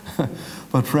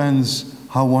 But friends,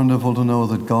 how wonderful to know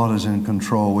that God is in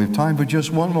control. We have time for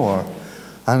just one more.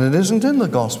 And it isn't in the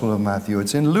Gospel of Matthew.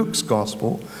 It's in Luke's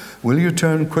Gospel. Will you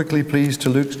turn quickly, please, to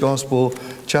Luke's Gospel,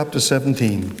 chapter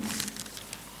 17.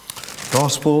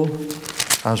 Gospel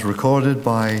as recorded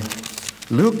by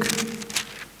Luke,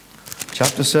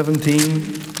 chapter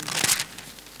 17.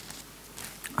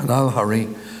 And I'll hurry.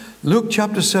 Luke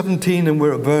chapter 17, and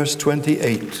we're at verse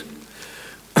 28.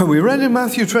 We read in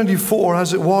Matthew 24,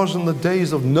 as it was in the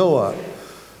days of Noah,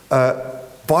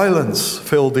 violence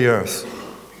filled the earth.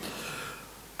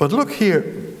 But look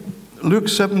here, Luke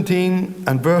 17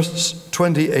 and verse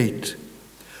 28.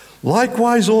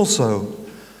 Likewise also,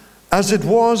 as it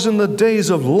was in the days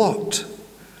of Lot,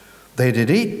 they did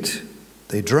eat,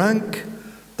 they drank,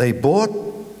 they bought,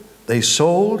 they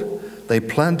sold, they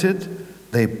planted,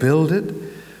 they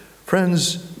builded.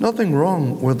 Friends, nothing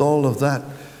wrong with all of that.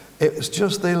 It's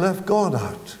just they left God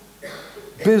out.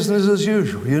 Business as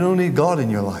usual. You don't need God in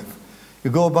your life.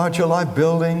 You go about your life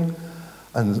building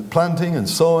and planting and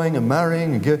sowing and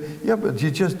marrying and yeah, but you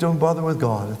just don't bother with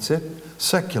God. That's it.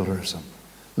 Secularism.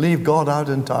 Leave God out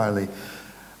entirely.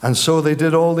 And so they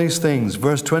did all these things.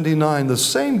 Verse 29, the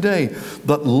same day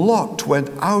that Lot went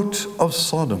out of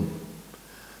Sodom.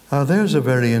 Now there's a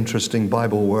very interesting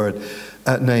Bible word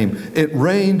name. It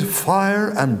rained fire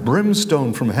and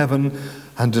brimstone from heaven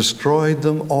and destroyed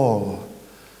them all.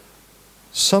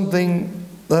 Something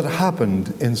that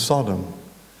happened in Sodom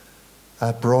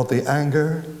that brought the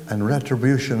anger and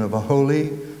retribution of a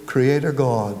holy Creator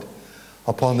God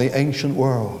upon the ancient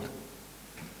world.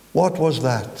 What was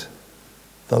that?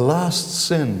 The last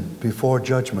sin before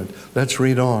judgment. Let's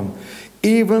read on.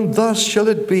 Even thus shall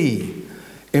it be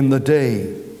in the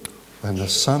day when the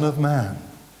Son of Man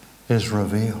is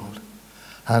revealed.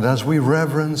 And as we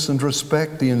reverence and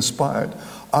respect the inspired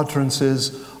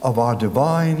utterances of our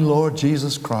divine Lord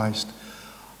Jesus Christ,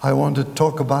 I want to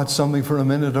talk about something for a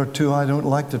minute or two I don't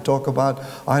like to talk about.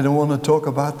 I don't want to talk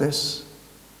about this.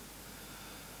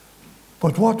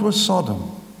 But what was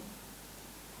Sodom?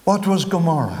 What was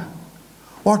Gomorrah?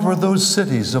 What were those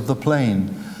cities of the plain?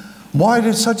 Why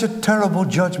did such a terrible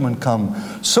judgment come?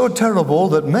 So terrible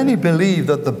that many believe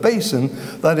that the basin,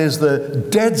 that is the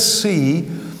Dead Sea,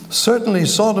 certainly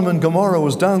Sodom and Gomorrah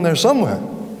was down there somewhere.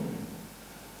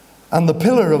 And the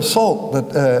pillar of salt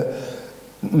that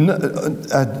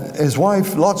his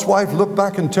wife, Lot's wife, looked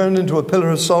back and turned into a pillar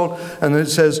of salt, and it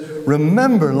says,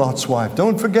 remember Lot's wife,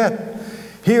 don't forget.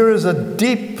 Here is a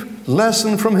deep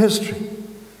lesson from history.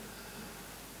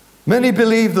 Many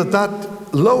believe that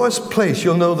that lowest place,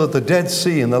 you'll know that the Dead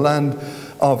Sea in the land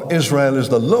of Israel is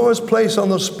the lowest place on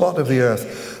the spot of the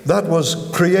earth. That was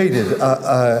created,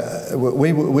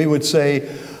 we would say,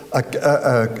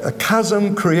 a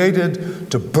chasm created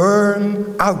to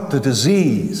burn out the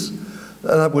disease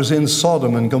that was in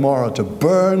Sodom and Gomorrah, to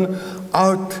burn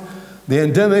out the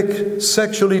endemic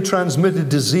sexually transmitted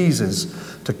diseases,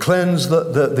 to cleanse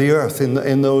the earth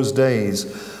in those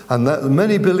days. And that,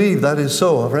 many believe that is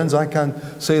so. Friends, I can't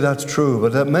say that's true,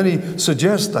 but that many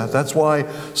suggest that. That's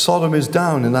why Sodom is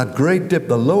down in that great dip,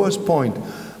 the lowest point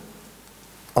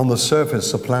on the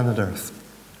surface of planet Earth.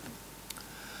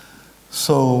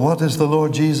 So what is the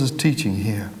Lord Jesus teaching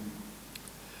here?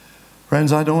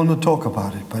 Friends, I don't want to talk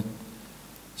about it, but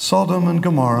Sodom and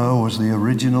Gomorrah was the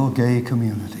original gay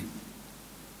community.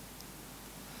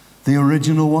 The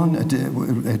original one, it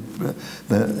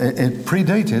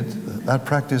predated, that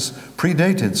practice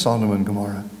predated Sodom and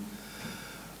Gomorrah.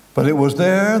 But it was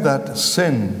there that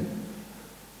sin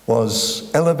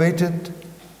was elevated,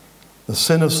 the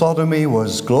sin of sodomy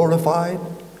was glorified,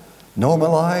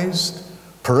 normalized,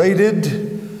 paraded.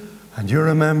 And you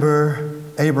remember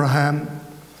Abraham,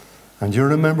 and you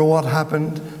remember what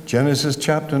happened, Genesis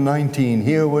chapter 19.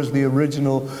 Here was the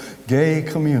original gay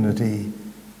community.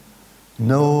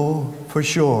 Know for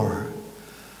sure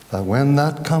that when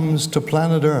that comes to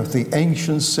planet Earth, the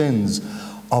ancient sins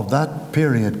of that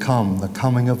period come. The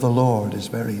coming of the Lord is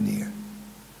very near.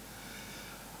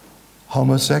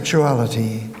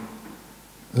 Homosexuality,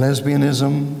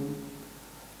 lesbianism,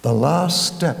 the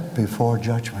last step before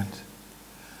judgment.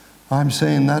 I'm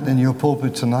saying that in your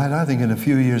pulpit tonight. I think in a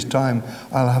few years' time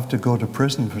I'll have to go to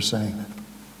prison for saying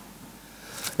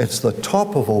it. It's the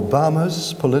top of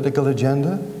Obama's political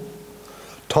agenda.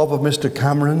 Top of Mr.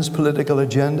 Cameron's political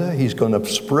agenda. He's going to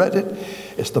spread it.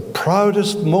 It's the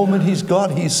proudest moment he's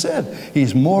got. He said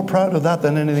he's more proud of that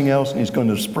than anything else, and he's going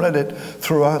to spread it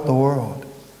throughout the world.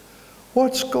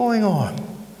 What's going on?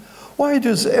 Why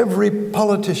does every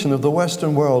politician of the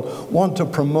Western world want to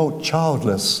promote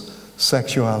childless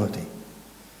sexuality?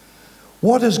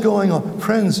 What is going on?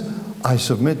 Friends, I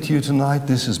submit to you tonight,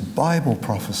 this is Bible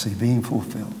prophecy being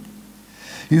fulfilled.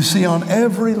 You see, on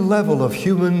every level of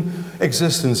human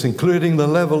existence, including the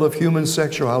level of human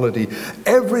sexuality,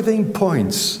 everything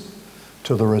points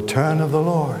to the return of the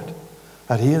Lord,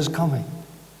 that He is coming.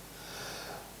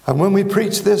 And when we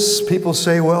preach this, people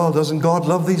say, well, doesn't God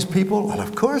love these people? Well,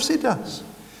 of course He does.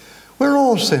 We're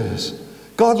all sinners.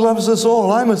 God loves us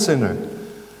all. I'm a sinner.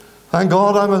 Thank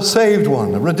God I'm a saved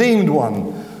one, a redeemed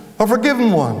one, a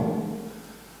forgiven one.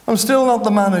 I'm still not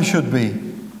the man I should be.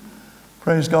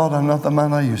 Praise God, I'm not the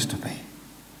man I used to be.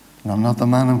 And I'm not the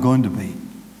man I'm going to be.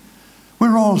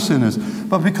 We're all sinners.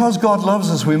 But because God loves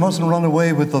us, we mustn't run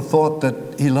away with the thought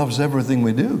that He loves everything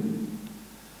we do.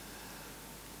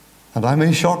 And I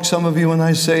may shock some of you when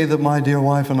I say that my dear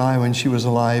wife and I, when she was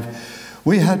alive,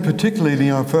 we had particularly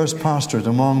our first pastorate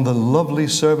among the lovely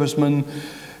servicemen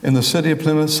in the city of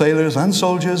Plymouth, sailors and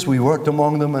soldiers. We worked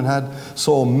among them and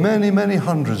saw many, many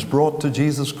hundreds brought to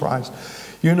Jesus Christ.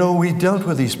 You know, we dealt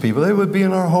with these people. They would be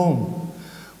in our home.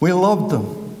 We loved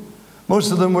them.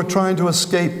 Most of them were trying to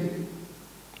escape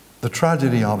the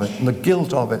tragedy of it and the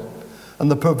guilt of it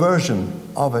and the perversion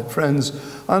of it. Friends,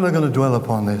 I'm not going to dwell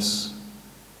upon this.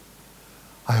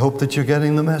 I hope that you're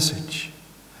getting the message.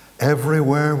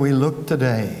 Everywhere we look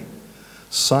today,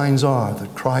 signs are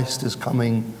that Christ is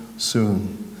coming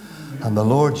soon. And the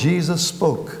Lord Jesus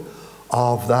spoke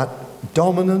of that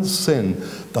dominant sin,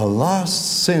 the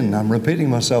last sin, I'm repeating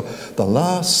myself, the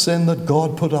last sin that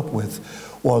God put up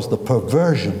with was the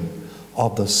perversion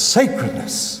of the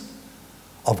sacredness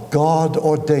of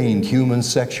God-ordained human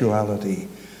sexuality,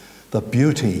 the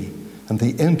beauty and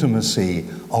the intimacy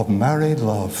of married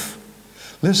love.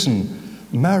 Listen,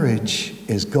 marriage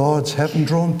is God's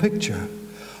heaven-drawn picture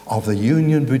of the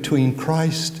union between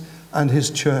Christ and His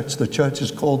church. The church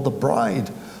is called the bride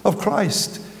of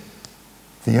Christ.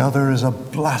 The other is a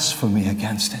blasphemy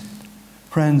against it.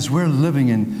 Friends, we're living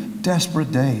in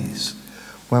desperate days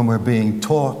when we're being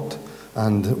taught,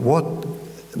 and what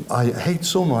I hate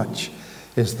so much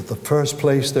is that the first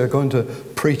place they're going to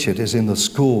preach it is in the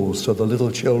schools to the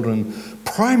little children,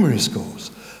 primary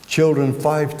schools, children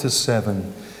 5 to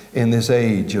 7, in this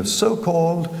age of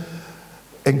so-called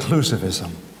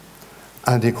inclusivism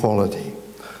and equality.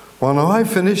 Well, now I've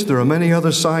finished. There are many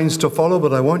other signs to follow,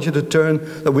 but I want you to turn,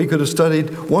 that we could have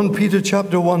studied 1 Peter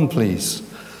chapter 1, please.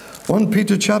 1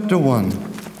 Peter chapter 1.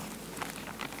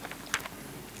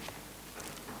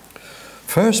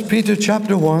 1 Peter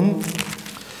chapter 1,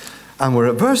 and we're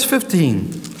at verse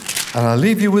 15. And I'll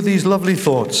leave you with these lovely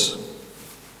thoughts.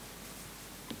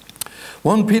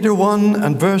 1 Peter 1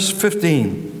 and verse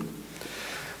 15.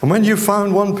 And when you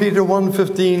found 1 Peter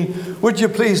 1:15, would you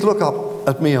please look up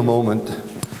at me a moment?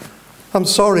 I'm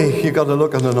sorry you got to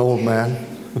look at an old man.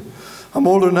 I'm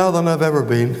older now than I've ever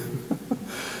been.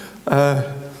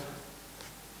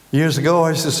 Years ago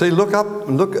I used to say, look up,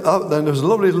 and look up, then it was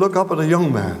lovely to look up at a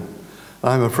young man.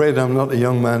 I'm afraid I'm not a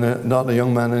young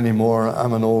man anymore.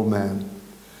 I'm an old man.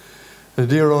 A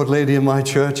dear old lady in my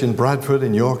church in Bradford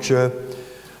in Yorkshire,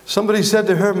 somebody said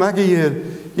to her, Maggie,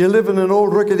 you live in an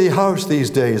old rickety house these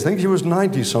days. I think she was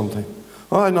 90-something.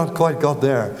 Oh, I not quite got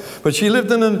there. But she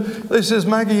lived in they says,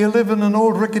 Maggie, you live in an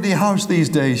old rickety house these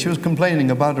days. She was complaining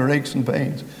about her aches and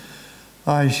pains.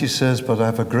 Aye, she says, but I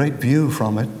have a great view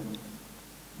from it.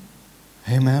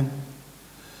 Amen.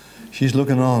 She's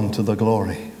looking on to the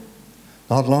glory.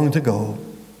 Not long to go.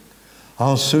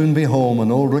 I'll soon be home,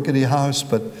 an old rickety house,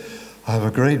 but I have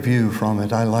a great view from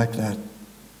it. I like that.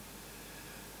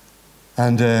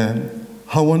 And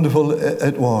how wonderful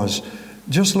it was.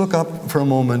 Just look up for a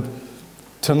moment.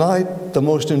 Tonight, the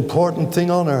most important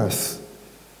thing on earth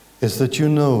is that you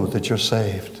know that you're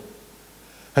saved.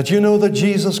 That you know that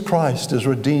Jesus Christ has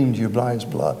redeemed you by His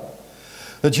blood.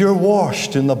 That you're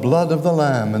washed in the blood of the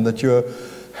Lamb, and that you're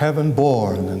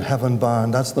heaven-born and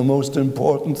heaven-bound. That's the most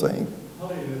important thing.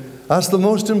 That's the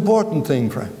most important thing,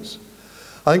 friends.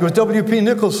 I think it was W.P.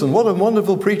 Nicholson. What a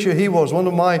wonderful preacher he was, one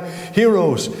of my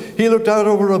heroes. He looked out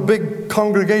over a big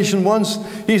congregation once.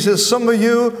 He says, some of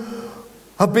you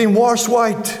have been washed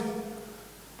white,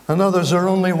 and others are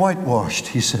only whitewashed,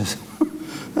 he says.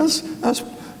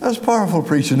 That's powerful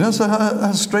preaching.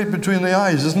 That's straight between the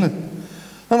eyes, isn't it?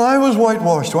 And I was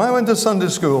whitewashed. I went to Sunday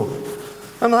school,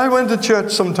 and I went to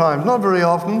church sometimes, not very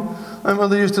often. My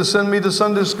mother used to send me to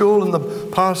Sunday school, and the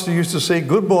pastor used to say,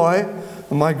 good boy.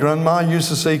 And my grandma used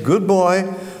to say, good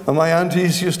boy. And my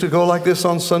aunties used to go like this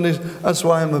on Sundays. That's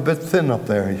why I'm a bit thin up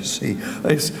there, you see.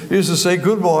 They used to say,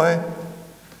 good boy.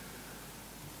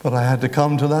 But I had to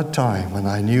come to that time when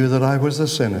I knew that I was a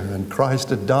sinner and Christ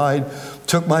had died,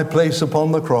 took my place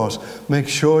upon the cross. Make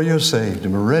sure you're saved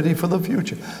and ready for the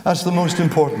future. That's the most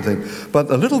important thing.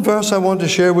 But a little verse I want to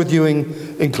share with you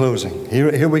in closing.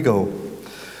 Here we go.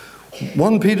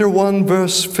 1 Peter 1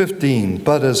 verse 15.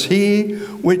 But as he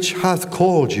which hath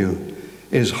called you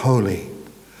is holy,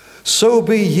 so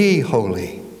be ye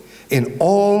holy in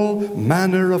all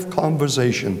manner of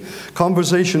conversation.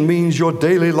 Conversation means your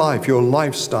daily life, your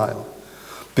lifestyle.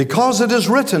 Because it is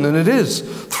written, and it is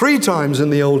 3 times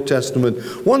in the Old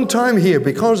Testament, 1 time here,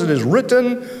 because it is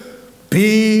written,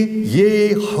 be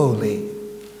ye holy,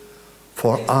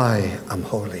 for I am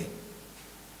holy.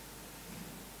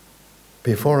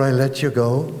 Before I let you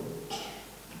go,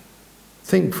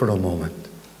 think for a moment.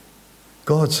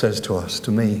 God says to us,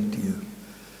 to me, to you,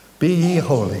 be ye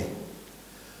holy.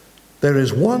 There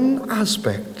is one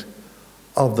aspect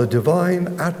of the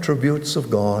divine attributes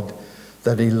of God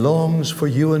that he longs for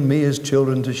you and me as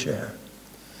children to share.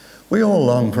 We all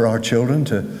long for our children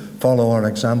to follow our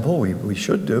example. We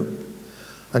should do.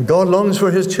 And God longs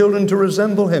for his children to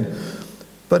resemble him.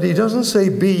 But he doesn't say,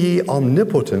 be ye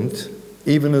omnipotent,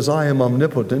 even as I am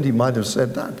omnipotent. He might have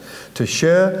said that, to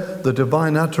share the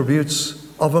divine attributes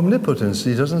of omnipotence.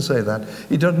 He doesn't say that.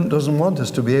 He doesn't want us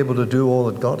to be able to do all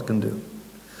that God can do.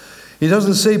 He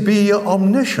doesn't say, be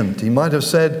omniscient. He might have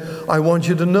said, I want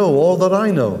you to know all that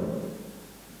I know.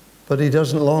 But he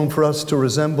doesn't long for us to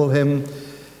resemble him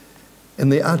in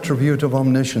the attribute of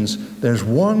omniscience. There's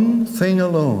one thing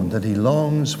alone that he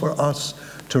longs for us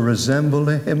to resemble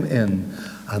him in,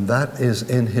 and that is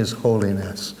in his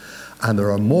holiness. And there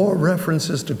are more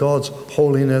references to God's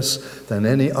holiness than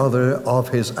any other of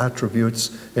his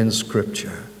attributes in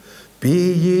Scripture.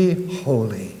 Be ye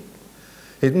holy.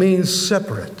 It means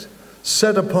separate,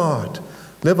 set apart.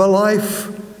 Live a life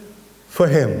for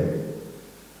him.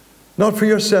 Not for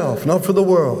yourself, not for the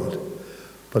world,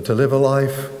 but to live a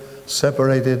life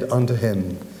separated unto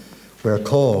him. We're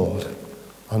called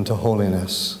unto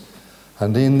holiness.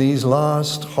 And in these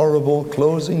last horrible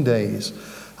closing days,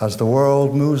 as the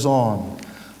world moves on,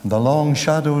 and the long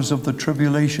shadows of the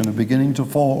tribulation are beginning to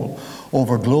fall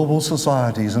over global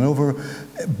societies and over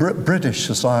British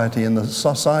society and the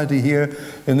society here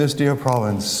in this dear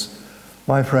province,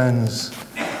 my friends,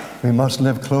 we must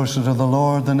live closer to the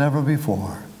Lord than ever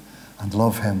before and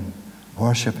love him,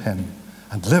 worship him,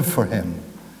 and live for him.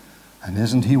 And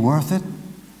isn't he worth it?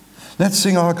 Let's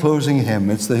sing our closing hymn.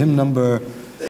 It's the hymn number